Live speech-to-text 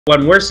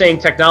When we're saying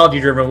technology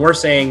driven, we're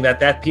saying that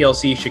that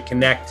PLC should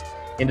connect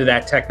into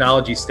that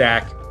technology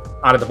stack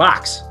out of the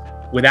box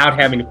without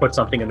having to put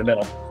something in the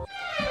middle.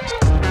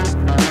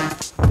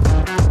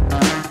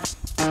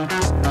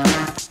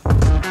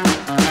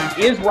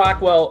 Is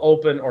Rockwell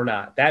open or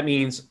not? That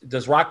means,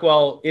 is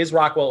Rockwell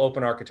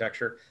open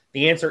architecture?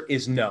 The answer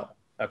is no,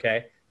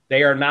 okay?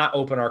 They are not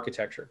open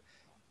architecture.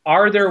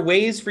 Are there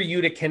ways for you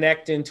to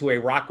connect into a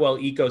Rockwell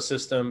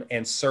ecosystem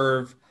and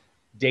serve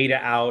data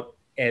out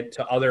and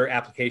to other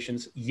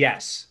applications?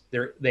 Yes,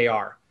 there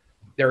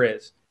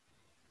is.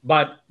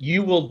 But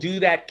you will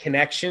do that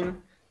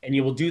connection and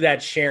you will do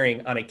that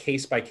sharing on a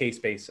case-by-case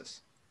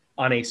basis,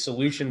 on a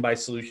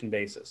solution-by-solution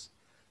basis.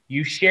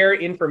 You share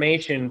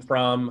information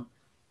from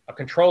a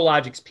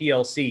ControlLogix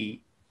PLC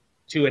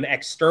to an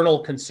external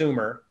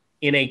consumer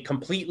in a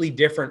completely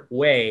different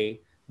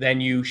way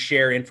than you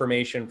share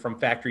information from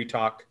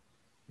FactoryTalk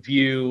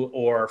View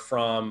or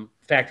from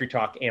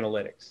FactoryTalk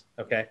Analytics,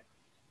 okay?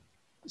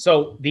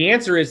 So the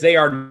answer is they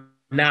are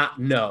not,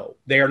 no.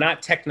 They are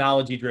not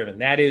technology driven.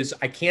 That is,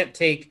 I can't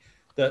take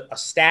a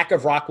stack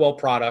of Rockwell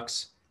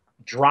products,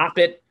 drop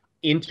it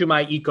into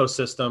my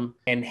ecosystem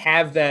and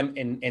have them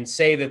and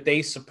say that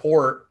they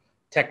support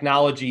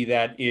technology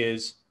that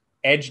is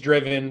edge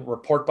driven,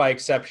 report by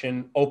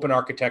exception, open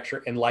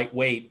architecture, and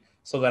lightweight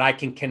so that I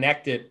can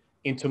connect it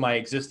into my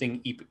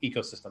existing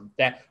ecosystem.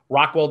 That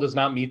Rockwell does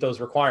not meet those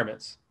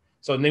requirements.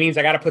 So that means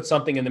I got to put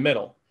something in the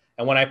middle.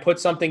 And when I put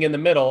something in the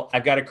middle,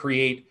 I've got to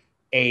create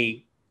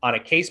on a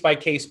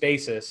case-by-case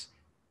basis,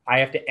 I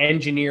have to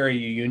engineer a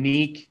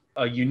unique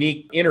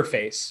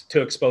interface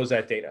to expose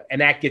that data.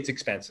 And that gets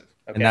expensive.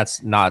 Okay? And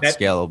that's not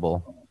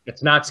scalable.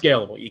 It's not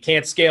scalable. You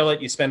can't scale it.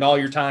 You spend all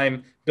your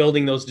time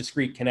building those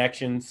discrete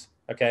connections.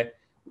 Okay.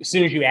 As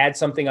soon as you add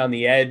something on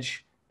the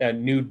edge, a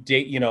new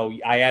date,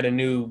 I add a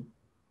new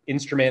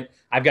instrument,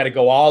 I've got to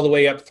go all the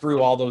way up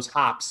through all those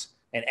hops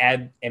and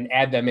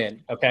add them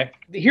in. Okay.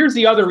 Here's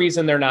the other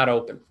reason they're not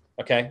open.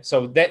 Okay.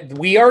 So that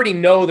we already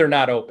know they're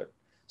not open.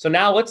 So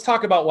now let's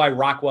talk about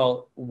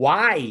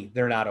why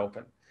they're not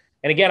open.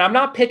 And again, I'm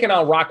not picking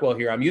on Rockwell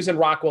here. I'm using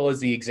Rockwell as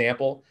the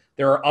example.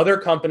 There are other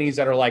companies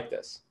that are like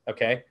this.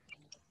 Okay.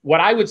 What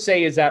I would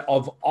say is that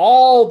of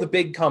all the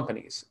big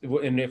companies,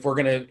 and if we're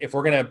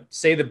gonna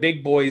say the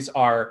big boys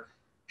are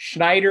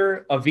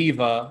Schneider,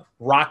 Aviva,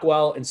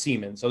 Rockwell, and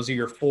Siemens. Those are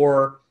your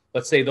four.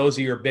 Let's say those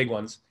are your big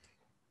ones.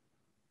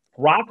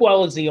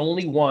 Rockwell is the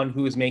only one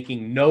who is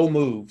making no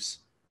moves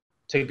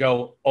to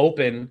go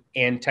open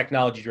and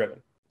technology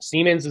driven.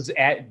 Siemens is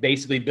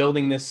basically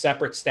building this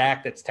separate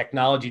stack that's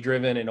technology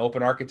driven and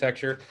open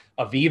architecture.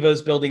 Aviva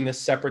is building this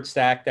separate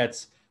stack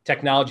that's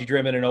technology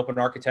driven and open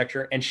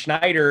architecture. And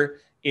Schneider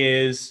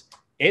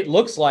it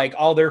looks like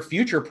all their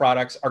future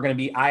products are going to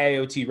be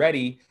IIoT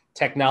ready,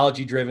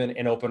 technology driven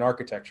and open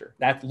architecture.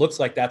 That looks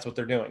like that's what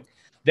they're doing.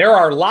 There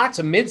are lots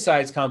of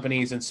mid-sized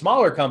companies and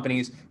smaller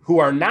companies who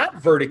are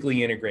not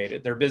vertically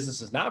integrated. Their business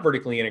is not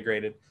vertically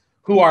integrated,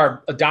 who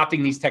are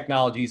adopting these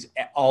technologies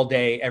all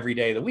day, every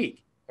day of the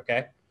week.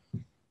 Okay.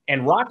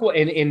 And Rockwell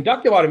and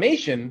Inductive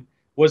Automation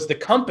was the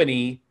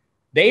company.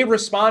 They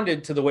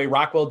responded to the way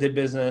Rockwell did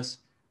business,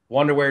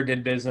 Wonderware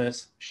did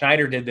business,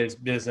 Schneider did this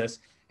business,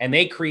 and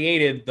they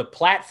created the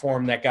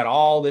platform that got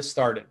all this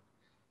started.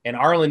 And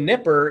Arlen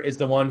Nipper is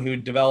the one who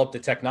developed the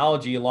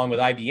technology along with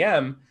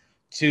IBM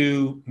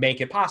to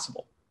make it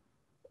possible.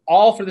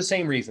 All for the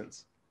same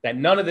reasons, that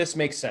none of this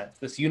makes sense.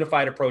 This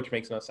unified approach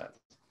makes no sense.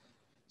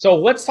 So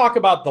let's talk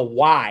about the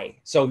why.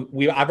 So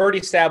I've already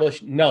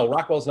established, no,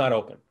 Rockwell's not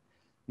open.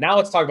 Now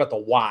let's talk about the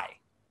why,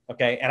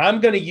 okay? And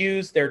I'm going to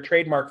use their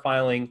trademark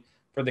filing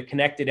for the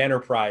connected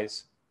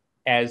enterprise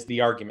as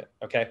the argument,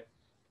 okay?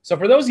 So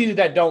for those of you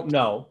that don't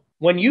know,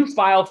 when you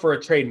file for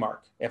a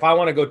trademark, if I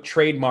want to go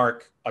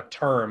trademark a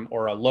term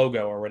or a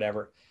logo or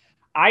whatever,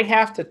 I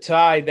have to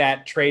tie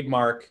that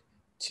trademark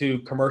to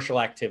commercial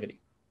activity,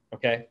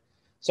 okay?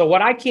 So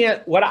I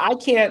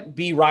can't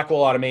be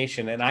Rockwell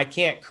Automation and I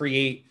can't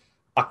create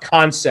a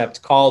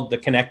concept called the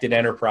connected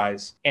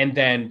enterprise and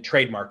then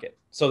trademark it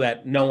so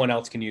that no one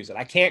else can use it.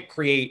 I can't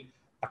create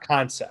a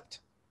concept,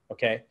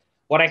 okay?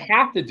 What I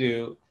have to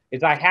do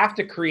is I have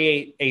to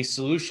create a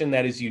solution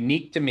that is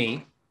unique to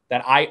me,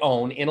 that I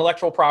own,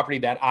 intellectual property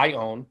that I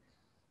own.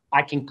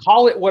 I can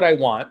call it what I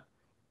want.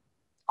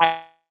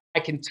 I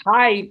can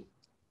tie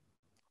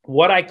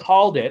what I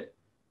called it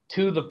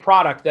to the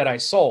product that I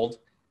sold.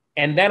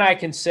 And then I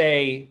can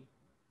say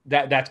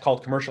that that's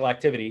called commercial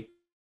activity.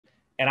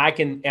 And I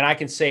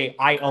can say,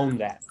 I own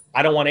that.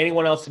 I don't want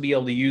anyone else to be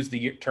able to use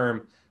the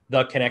term,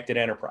 the connected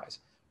enterprise.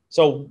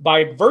 So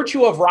by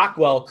virtue of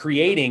Rockwell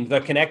creating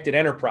the connected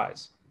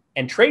enterprise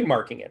and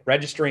trademarking it,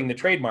 registering the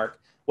trademark,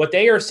 what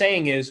they are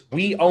saying is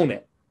we own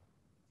it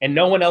and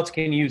no one else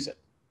can use it.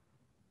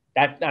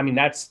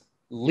 That's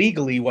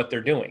legally what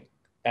they're doing.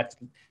 That's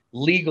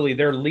legally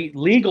their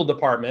legal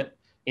department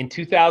in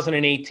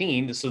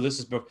 2018. So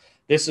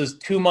this is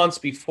 2 months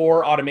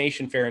before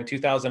Automation Fair in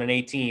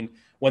 2018,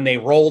 when they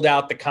rolled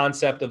out the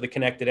concept of the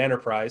connected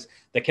enterprise.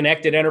 The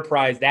connected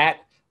enterprise, that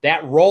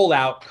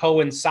rollout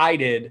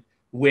coincided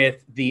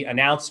with the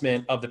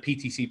announcement of the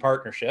PTC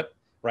partnership,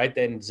 right?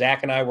 Then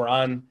Zach and I were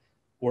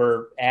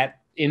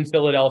in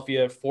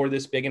Philadelphia for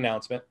this big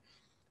announcement.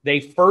 They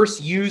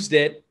first used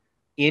it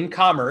in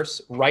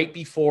commerce right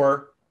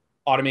before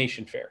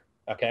Automation Fair,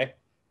 okay?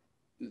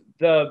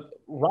 The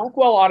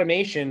Rockwell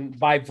Automation,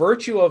 by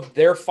virtue of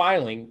their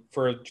filing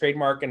for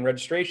trademark and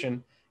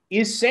registration,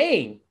 is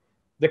saying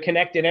the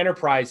connected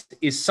enterprise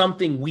is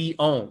something we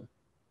own.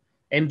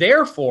 And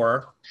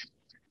therefore,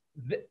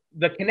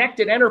 the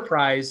connected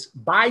enterprise,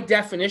 by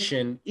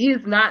definition, is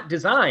not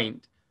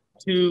designed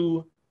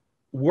to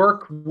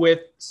work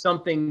with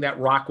something that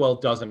Rockwell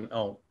doesn't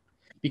own.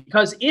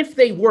 Because if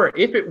it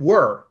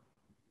were,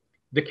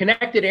 the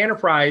connected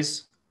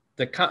enterprise,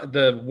 the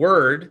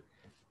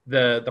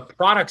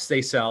products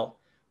they sell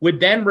would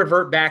then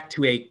revert back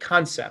to a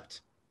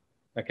concept,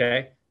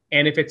 okay?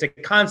 And if it's a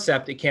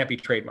concept, it can't be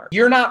trademarked.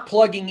 You're not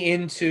plugging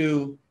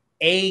into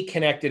a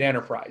connected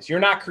enterprise. You're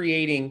not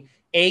creating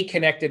a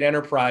connected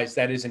enterprise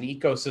that is an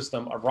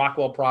ecosystem of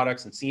Rockwell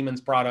products and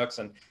Siemens products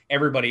and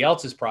everybody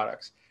else's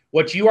products.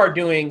 What you are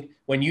doing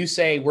when you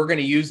say we're going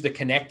to use the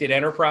connected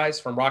enterprise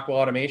from Rockwell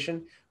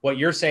Automation, what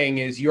you're saying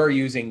is you are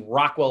using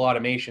Rockwell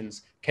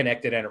Automation's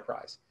connected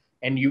enterprise.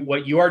 And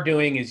what you are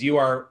doing is you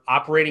are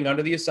operating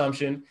under the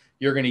assumption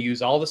you're going to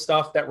use all the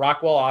stuff that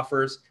Rockwell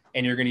offers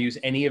and you're going to use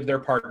any of their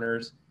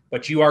partners,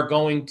 but you're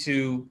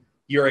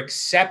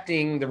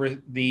accepting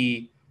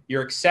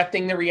you're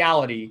accepting the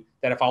reality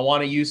that if I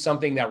want to use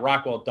something that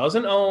Rockwell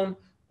doesn't own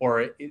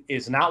or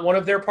is not one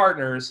of their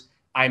partners,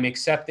 I'm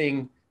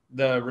accepting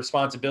the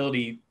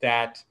responsibility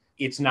that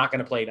it's not going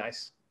to play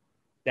nice.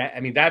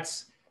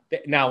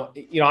 Now,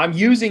 I'm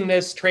using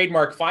this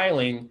trademark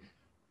filing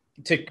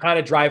to kind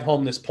of drive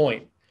home this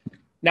point.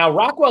 Now,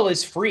 Rockwell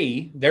is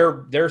free.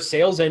 Their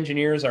sales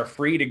engineers are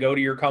free to go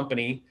to your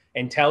company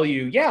and tell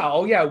you,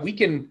 we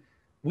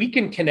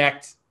can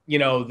connect,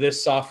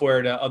 this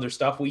software to other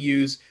stuff.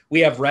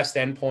 We have REST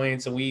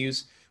endpoints and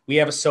we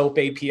have a SOAP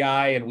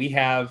API and we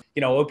have,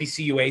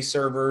 OPC UA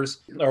servers,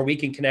 or we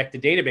can connect to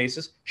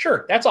databases.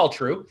 Sure, that's all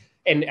true.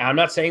 And I'm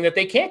not saying that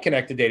they can't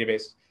connect to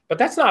databases, but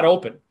that's not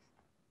open.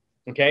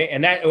 Okay.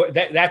 And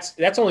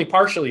that's only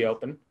partially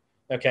open.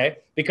 Okay.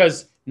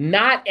 Because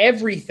not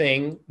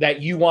everything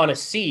that you want to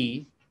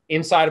see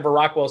inside of a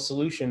Rockwell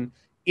solution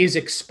is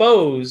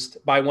exposed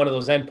by one of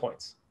those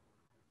endpoints.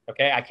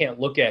 Okay. I can't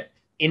look at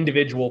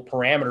individual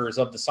parameters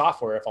of the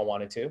software if I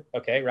wanted to.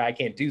 Okay. Right. I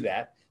can't do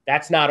that.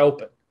 That's not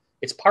open.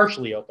 It's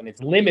partially open.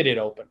 It's limited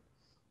open.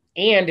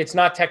 And it's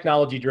not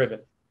technology driven.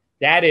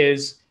 That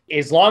is,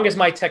 as long as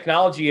my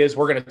technology is,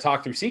 we're going to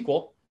talk through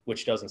SQL,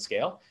 which doesn't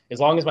scale. As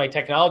long as my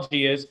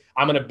technology is,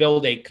 I'm going to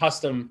build a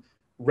custom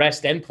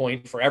REST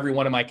endpoint for every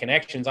one of my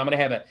connections. I'm going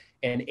to have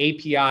an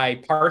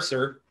API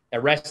parser,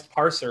 a REST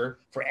parser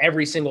for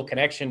every single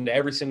connection to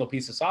every single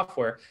piece of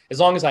software. As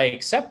long as I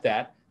accept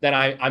that, then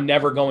I'm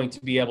never going to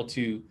be able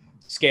to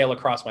scale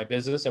across my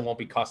business and won't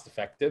be cost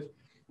effective.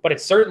 But it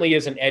certainly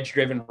is an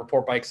edge-driven,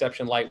 report by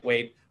exception,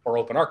 lightweight, or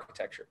open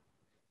architecture,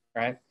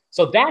 right?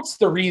 So that's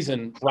the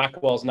reason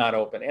Rockwell's not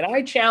open. And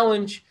I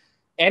challenge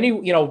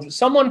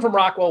someone from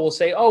Rockwell will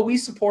say, oh, we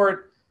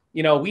support,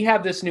 we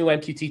have this new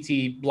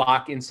MQTT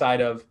block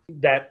inside of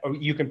that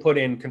you can put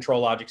in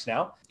ControlLogix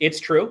now. It's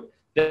true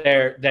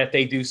that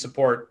they do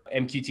support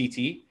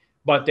MQTT,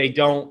 but they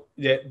don't,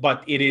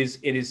 but it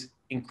is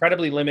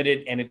incredibly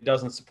limited and it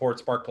doesn't support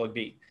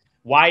Spark-Plug-B.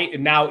 Why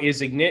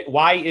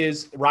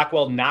is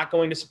Rockwell not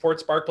going to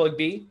support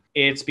Spark-Plug-B?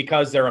 It's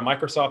because they're a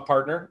Microsoft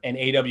partner and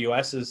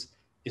AWS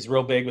is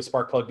real big with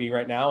Spark-Plug-B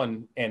right now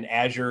and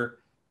Azure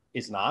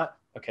is not,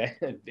 okay,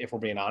 if we're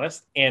being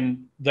honest.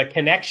 And the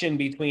connection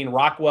between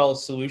Rockwell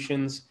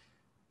solutions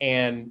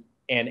and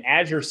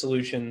Azure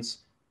solutions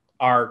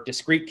are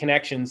discrete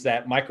connections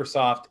that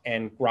Microsoft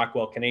and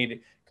Rockwell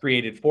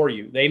created for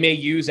you. They may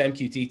use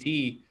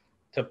MQTT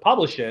to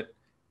publish it,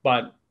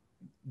 but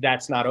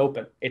that's not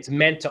open. It's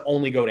meant to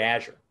only go to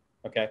Azure.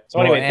 Okay. So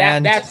anyway,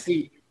 that's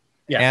the,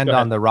 and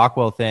on the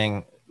Rockwell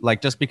thing,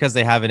 like just because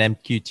they have an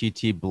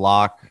MQTT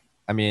block,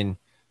 I mean,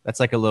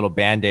 that's like a little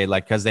Band-Aid,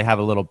 like because they have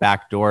a little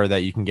back door that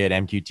you can get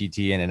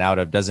MQTT in and out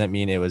of doesn't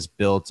mean it was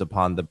built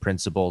upon the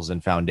principles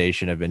and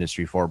foundation of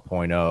Industry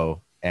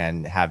 4.0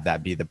 and have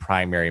that be the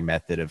primary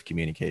method of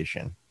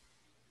communication.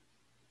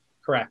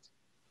 Correct.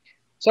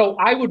 So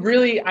I would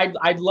really, I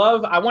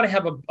want to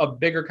have a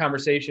bigger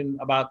conversation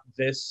about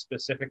this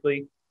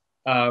specifically.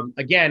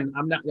 Again,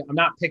 I'm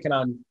not picking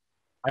on,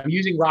 I'm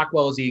using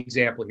Rockwell as the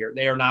example here.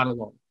 They are not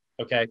alone.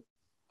 Okay.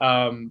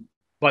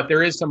 But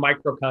there is some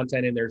micro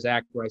content in there,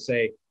 Zach, where I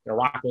say,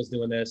 Rockwell's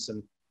doing this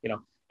and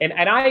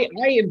I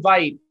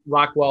invite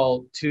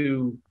Rockwell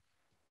to,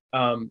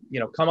 come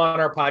on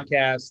our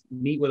podcast,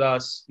 meet with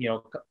us,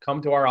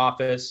 come to our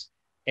office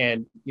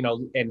and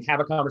have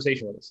a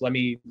conversation with us. Let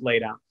me lay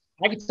it out.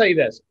 I can tell you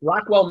this,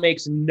 Rockwell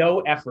makes no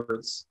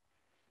efforts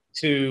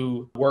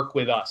to work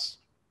with us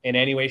in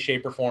any way,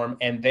 shape, or form.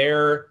 And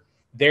their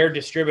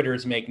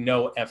distributors make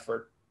no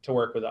effort to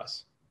work with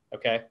us.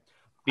 Okay.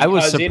 Because I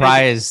was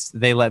surprised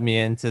they let me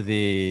into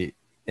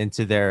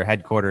into their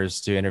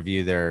headquarters to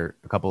interview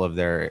a couple of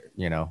their,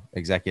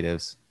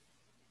 executives.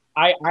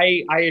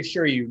 I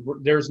assure you,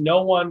 there's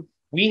no one.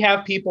 We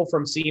have people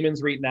from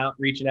Siemens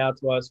reaching out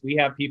to us. We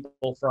have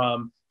people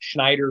from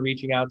Schneider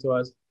reaching out to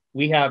us.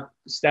 We have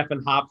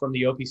Stefan Hopp from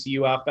the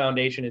OPCUF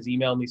Foundation has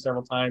emailed me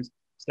several times.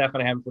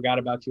 Stefan, I haven't forgot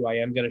about you. I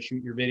am going to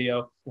shoot your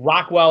video.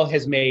 Rockwell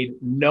has made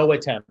no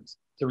attempt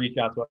to reach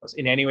out to us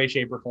in any way,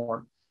 shape, or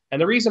form.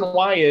 And the reason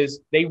why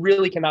is they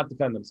really cannot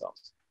defend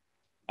themselves.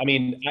 I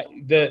mean,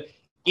 it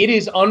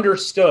is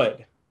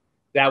understood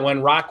that when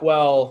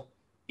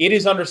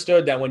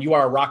you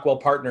are a Rockwell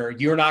partner,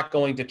 you're not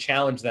going to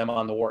challenge them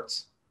on the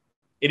warts.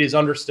 It is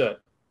understood.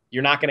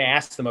 You're not going to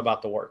ask them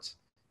about the warts.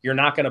 You're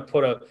not going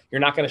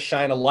to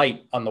shine a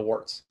light on the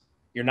warts.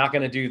 You're not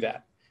going to do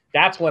that.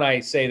 That's when I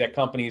say that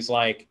companies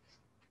like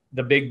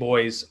the big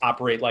boys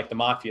operate like the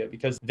mafia,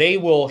 because they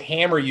will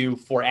hammer you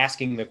for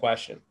asking the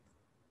question.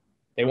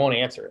 They won't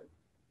answer it,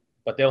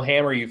 but they'll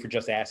hammer you for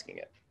just asking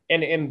it.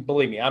 And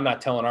believe me, I'm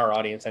not telling our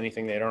audience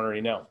anything they don't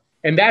already know.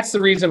 And that's the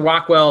reason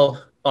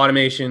Rockwell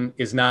Automation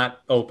is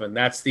not open.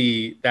 That's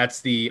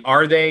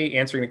are they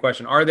answering the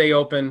question, are they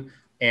open?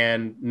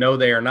 And no,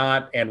 they are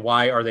not. And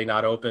why are they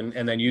not open?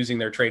 And then using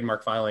their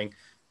trademark filing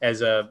as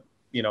to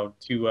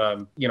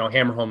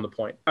hammer home the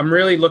point. I'm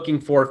really looking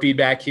for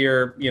feedback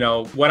here.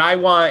 What I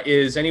want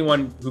is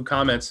anyone who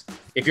comments,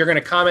 if you're going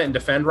to comment and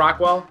defend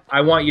Rockwell,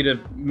 I want you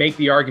to make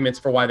the arguments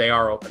for why they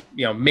are open.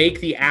 Make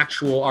the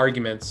actual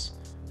arguments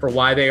for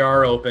why they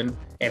are open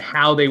and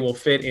how they will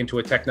fit into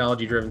a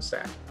technology-driven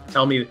stack.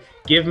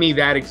 Give me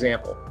that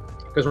example.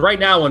 Because right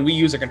now, when we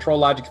use a Control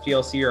Logic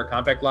PLC or a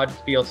Compact Logic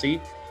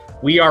PLC,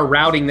 we are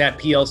routing that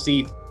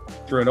PLC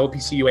through an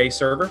OPC-UA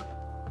server.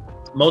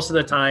 Most of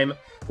the time,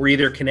 we're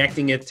either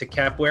connecting it to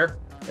Kepware,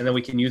 and then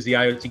we can use the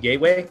IoT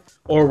gateway,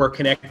 or we're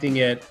connecting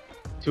it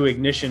to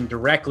Ignition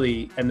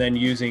directly and then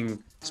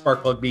using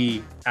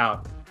Spark-Plug-B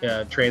out,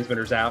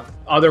 transmitters out.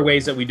 Other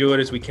ways that we do it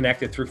is we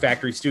connect it through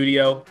Factory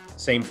Studio,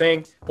 same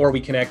thing, or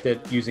we connect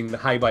it using the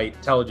HiByte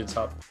Intelligence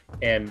Hub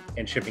and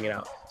shipping it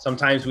out.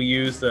 Sometimes we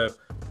use the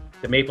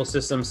Maple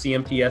Systems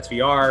CMT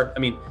SVR. I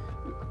mean,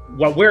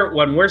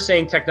 when we're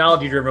saying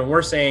technology driven,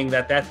 we're saying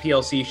that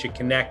PLC should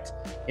connect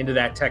into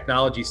that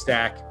technology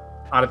stack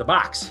out of the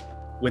box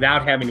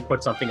without having to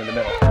put something in the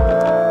middle.